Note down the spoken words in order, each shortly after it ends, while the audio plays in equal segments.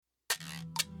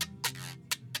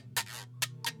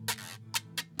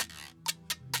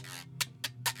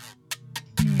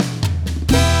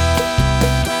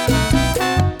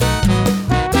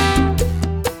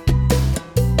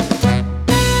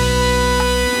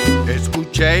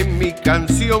Escucha en mi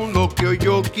canción lo que hoy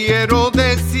yo quiero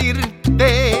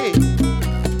decirte.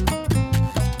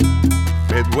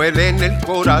 Me duele en el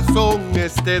corazón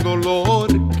este dolor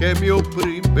que me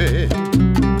oprime.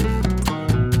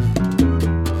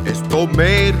 Esto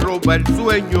me roba el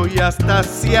sueño y hasta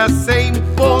se hace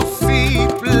imposible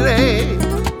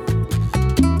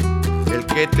el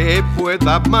que te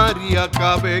pueda amar y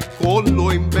acabe con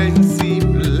lo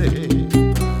invencible.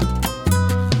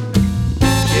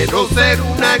 Quiero ser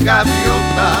una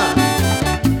gaviota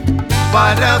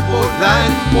para volar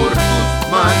por tus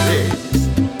mares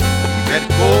y ver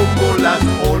cómo las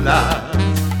olas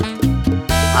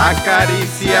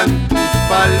acarician tus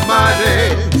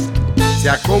palmares.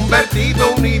 Se ha convertido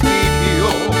un idilio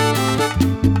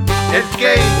el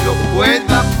que yo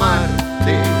pueda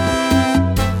amarte.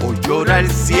 Hoy llora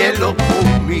el cielo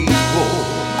conmigo,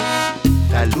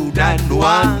 la luna no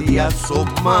ha de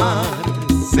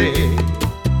asomarse.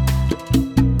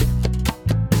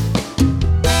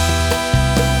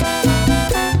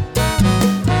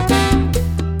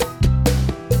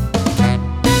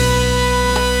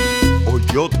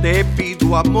 Yo te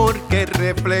pido, amor, que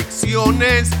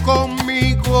reflexiones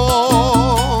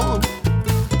conmigo,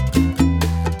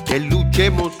 que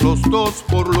luchemos los dos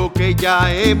por lo que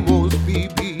ya hemos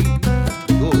vivido.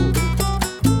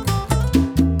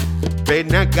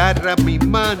 Ven, agarra mi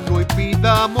mano y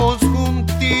pidamos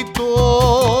juntitos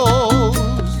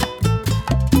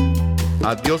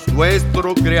a Dios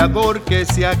nuestro creador que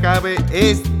se acabe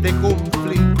este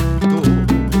conflicto.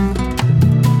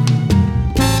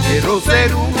 Quiero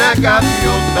ser una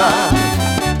gaviota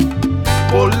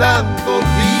volando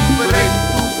libre en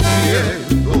tu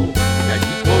cielo y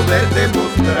allí poder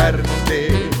demostrarte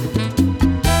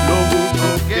lo mucho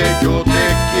que yo te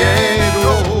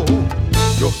quiero.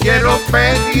 Yo quiero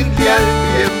pedirle al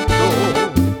viento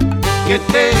que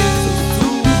te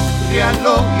susurre al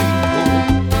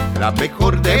oído la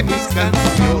mejor de mis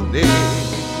canciones,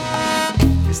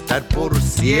 estar por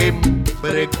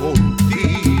siempre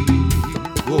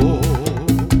contigo.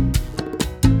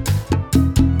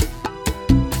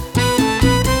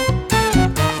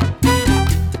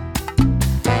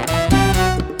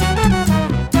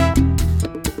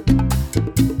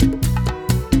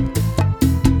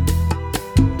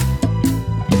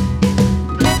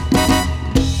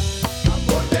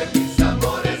 Amor de mis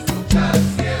amores, lucha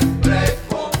siempre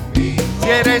conmigo. Si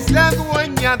eres la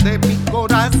dueña de mi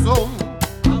corazón,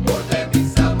 Amor de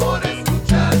mis amores,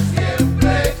 lucha siempre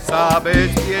conmigo.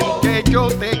 sabes bien que yo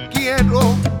te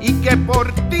quiero y que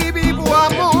por ti vivo,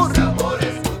 amor. Mis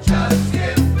amores, lucha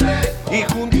siempre Y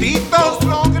juntitos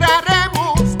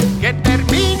lograremos que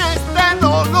termine este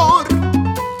dolor.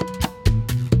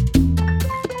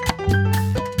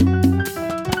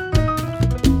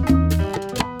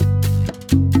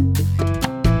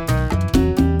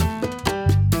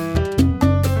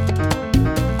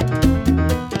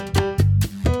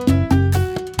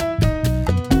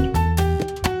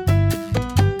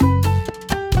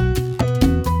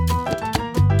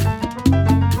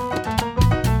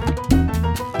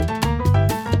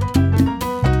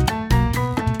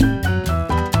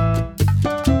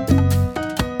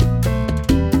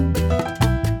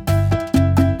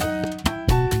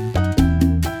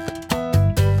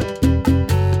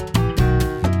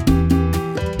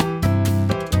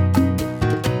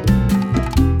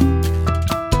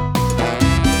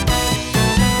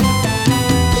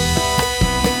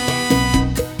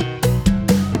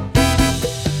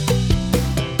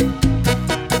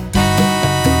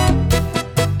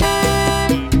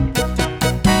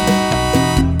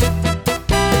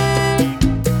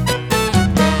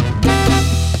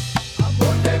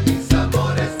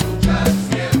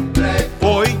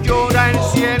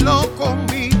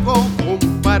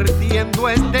 Compartiendo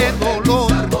este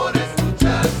dolor, amores,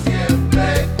 lucha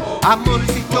siempre conmigo.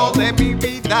 amorcito de mi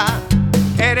vida,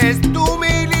 eres tú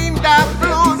mi linda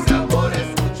flor. Mis amores,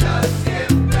 lucha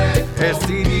siempre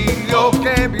Este idilio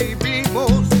que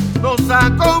vivimos nos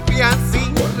agobia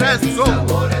sin razón.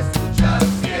 amores.